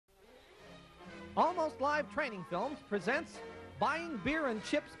Almost Live Training Films presents Buying Beer and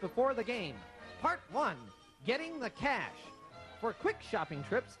Chips Before the Game. Part 1, Getting the Cash. For quick shopping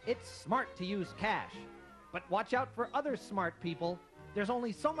trips, it's smart to use cash. But watch out for other smart people. There's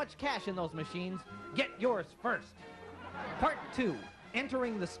only so much cash in those machines. Get yours first. Part 2,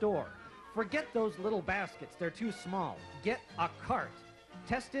 Entering the Store. Forget those little baskets, they're too small. Get a cart.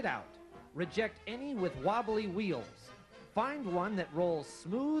 Test it out. Reject any with wobbly wheels. Find one that rolls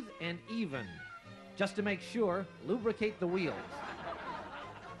smooth and even. Just to make sure, lubricate the wheels.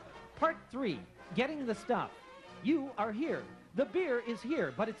 Part 3, Getting the Stuff. You are here. The beer is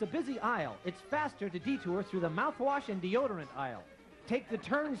here, but it's a busy aisle. It's faster to detour through the mouthwash and deodorant aisle. Take the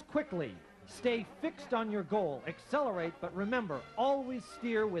turns quickly. Stay fixed on your goal. Accelerate, but remember, always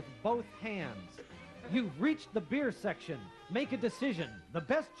steer with both hands. You've reached the beer section. Make a decision. The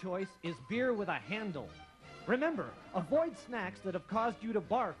best choice is beer with a handle. Remember, avoid snacks that have caused you to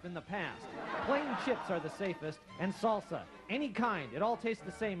barf in the past. Plain chips are the safest, and salsa. Any kind. It all tastes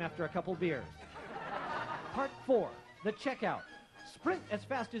the same after a couple beers. Part 4, the checkout. Sprint as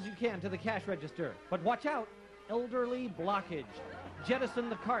fast as you can to the cash register, but watch out, elderly blockage. Jettison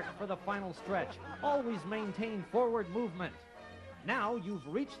the cart for the final stretch. Always maintain forward movement. Now you've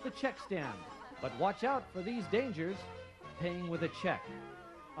reached the check stand, but watch out for these dangers. Paying with a check.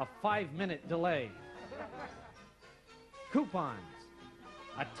 A 5-minute delay. Coupons.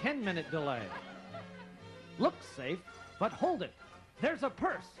 A 10-minute delay. Looks safe, but hold it. There's a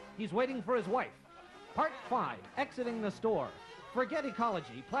purse. He's waiting for his wife. Part 5, Exiting the Store. Forget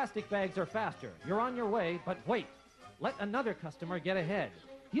ecology. Plastic bags are faster. You're on your way, but wait. Let another customer get ahead.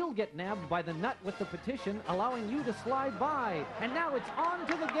 He'll get nabbed by the nut with the petition, allowing you to slide by. And now it's on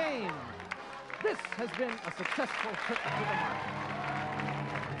to the game. This has been a successful trip to the market.